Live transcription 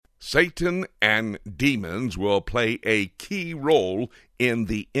Satan and demons will play a key role in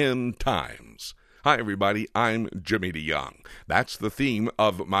the end times. Hi, everybody. I'm Jimmy DeYoung. That's the theme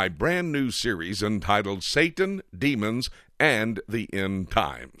of my brand new series entitled Satan, Demons, and the End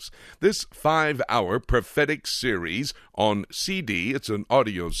Times. This 5-hour prophetic series on CD, it's an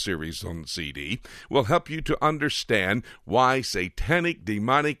audio series on CD, will help you to understand why satanic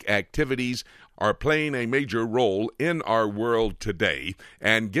demonic activities are playing a major role in our world today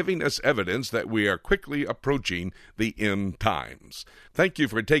and giving us evidence that we are quickly approaching the end times. Thank you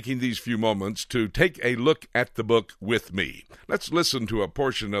for taking these few moments to take a look at the book with me. Let's listen to a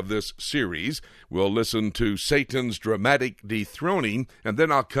portion of this series. We'll listen to Satan's dramatic dethroning, and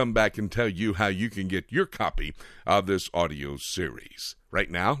then I'll come back and tell you how you can get your copy of this audio series.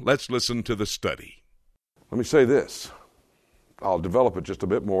 Right now, let's listen to the study. Let me say this. I'll develop it just a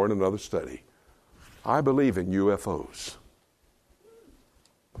bit more in another study. I believe in UFOs.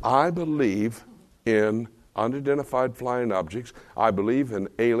 I believe in unidentified flying objects. I believe in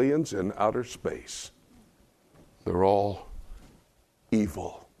aliens in outer space. They're all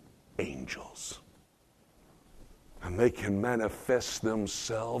evil angels. And they can manifest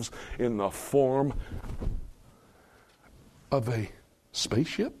themselves in the form of a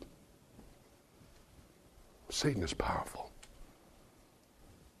spaceship. Satan is powerful.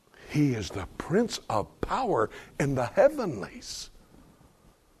 He is the prince of power in the heavenlies.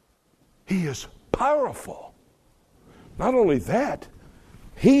 He is powerful. Not only that,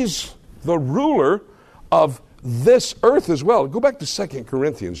 he's the ruler of this earth as well. Go back to 2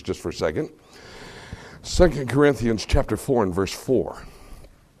 Corinthians just for a second. 2 Corinthians chapter 4 and verse 4.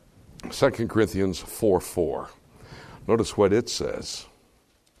 2 Corinthians 4:4. Notice what it says.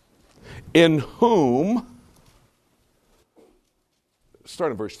 In whom...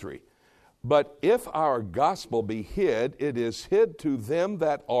 Start in verse 3. But if our gospel be hid, it is hid to them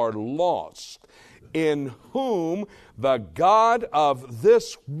that are lost, in whom the God of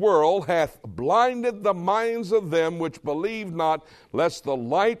this world hath blinded the minds of them which believe not, lest the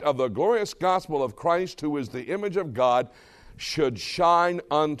light of the glorious gospel of Christ, who is the image of God, should shine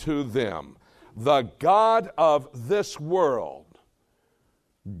unto them. The God of this world.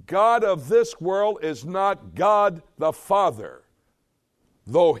 God of this world is not God the Father.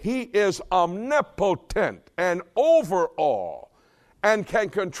 Though he is omnipotent and over all and can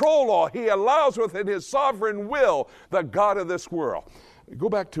control all, he allows within his sovereign will the God of this world. Go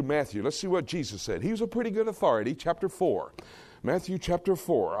back to Matthew. Let's see what Jesus said. He was a pretty good authority, chapter 4. Matthew chapter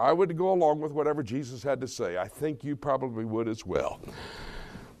 4. I would go along with whatever Jesus had to say. I think you probably would as well.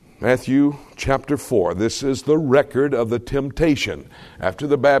 Matthew chapter 4. This is the record of the temptation. After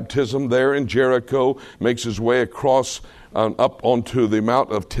the baptism there in Jericho, makes his way across up onto the Mount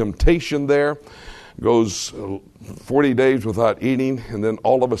of Temptation there, goes 40 days without eating, and then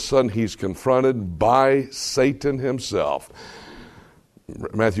all of a sudden he's confronted by Satan himself.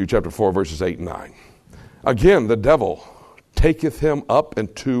 Matthew chapter 4, verses 8 and 9. Again, the devil taketh him up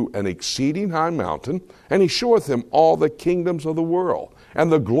into an exceeding high mountain, and he showeth him all the kingdoms of the world, and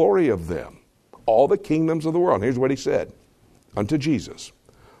the glory of them. All the kingdoms of the world. And here's what he said unto Jesus.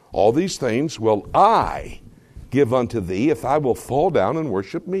 All these things will I give unto thee if I will fall down and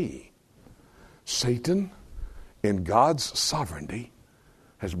worship me. Satan, in God's sovereignty,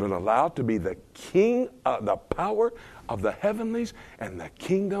 has been allowed to be the king, the power of the heavenlies and the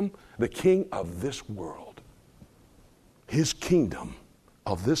king of this world. His kingdom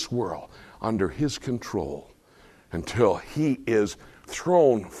of this world under his control until he is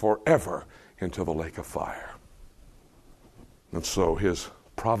thrown forever into the lake of fire. And so his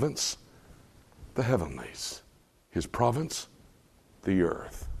province, the heavenlies. His province, the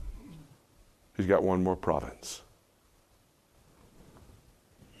earth. He's got one more province.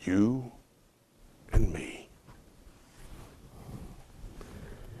 You and me.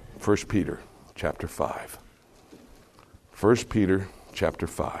 1 Peter chapter 5. 1 Peter chapter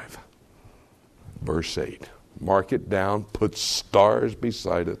 5, verse 8. Mark it down, put stars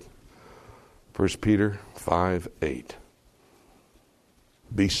beside it. 1 Peter 5:8.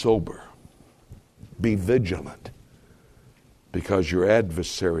 Be sober, be vigilant, because your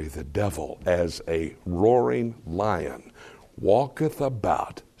adversary, the devil, as a roaring lion, walketh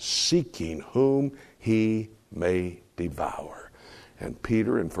about, seeking whom he may devour. And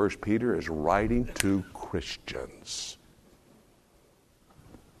Peter in 1 Peter is writing to Christians.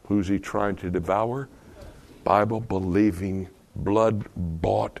 Who's he trying to devour? Bible-believing,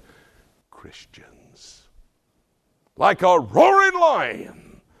 blood-bought Christians. Like a roaring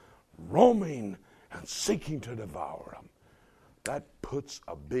lion, roaming and seeking to devour them. That puts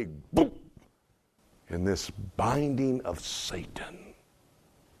a big boom in this binding of Satan.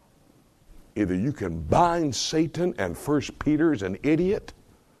 Either you can bind Satan, and 1 Peter is an idiot,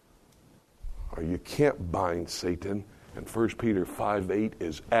 or you can't bind Satan, and 1 Peter 5:8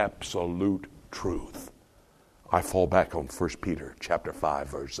 is absolute truth. I fall back on 1 Peter chapter 5,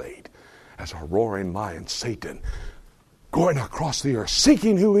 verse 8. As a roaring lion, Satan, going across the earth,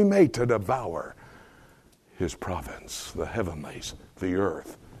 seeking who he may to devour his province, the heavenlies, the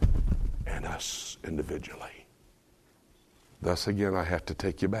earth, and us individually. Thus again, I have to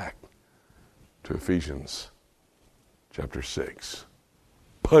take you back to Ephesians chapter 6.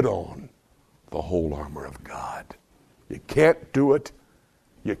 Put on the whole armor of God. You can't do it.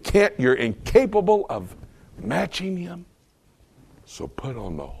 You're incapable of matching him. So put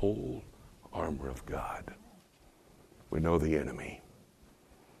on the whole armor of God. We know the enemy.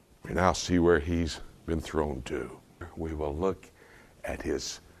 We now see where he's been thrown to. We will look at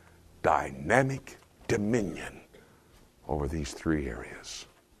his dynamic dominion over these three areas.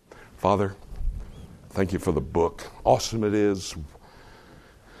 Father, thank you for the book. Awesome it is.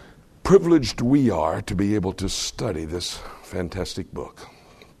 Privileged we are to be able to study this fantastic book.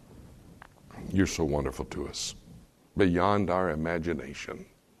 You're so wonderful to us, beyond our imagination.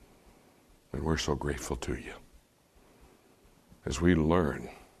 And we're so grateful to you. As we learn,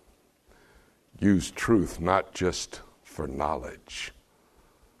 use truth not just for knowledge,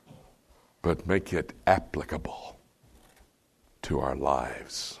 but make it applicable to our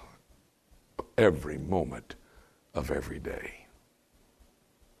lives every moment of every day.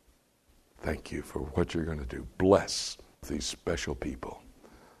 Thank you for what you're going to do. Bless these special people.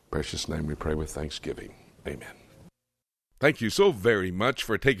 Precious name we pray with thanksgiving. Amen. Thank you so very much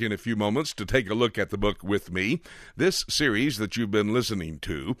for taking a few moments to take a look at the book with me. This series that you've been listening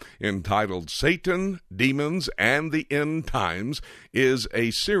to, entitled Satan, Demons, and the End Times, is a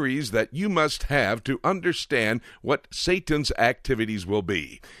series that you must have to understand what Satan's activities will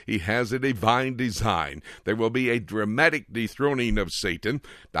be. He has a divine design. There will be a dramatic dethroning of Satan.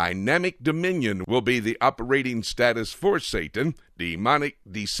 Dynamic dominion will be the operating status for Satan. Demonic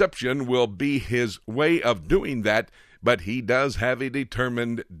deception will be his way of doing that, but he does have a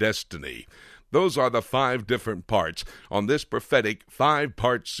determined destiny. Those are the 5 different parts on this prophetic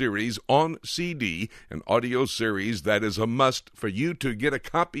 5-part series on CD, an audio series that is a must for you to get a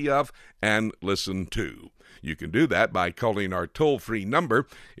copy of and listen to. You can do that by calling our toll-free number.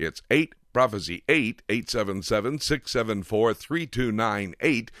 It's 8-Prophecy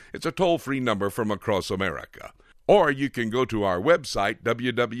 877-674-3298. It's a toll-free number from across America. Or you can go to our website,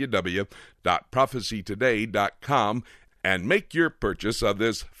 www.prophecytoday.com, and make your purchase of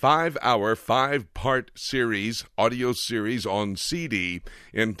this 5-hour, 5-part series, audio series on CD,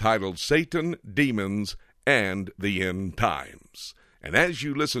 entitled Satan, Demons, and the End Times. And as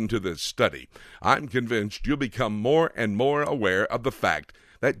you listen to this study, I'm convinced you'll become more and more aware of the fact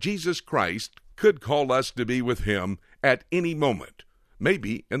that Jesus Christ could call us to be with him at any moment,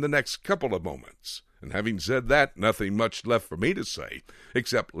 maybe in the next couple of moments. And having said that, nothing much left for me to say,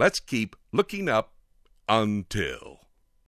 except let's keep looking up until...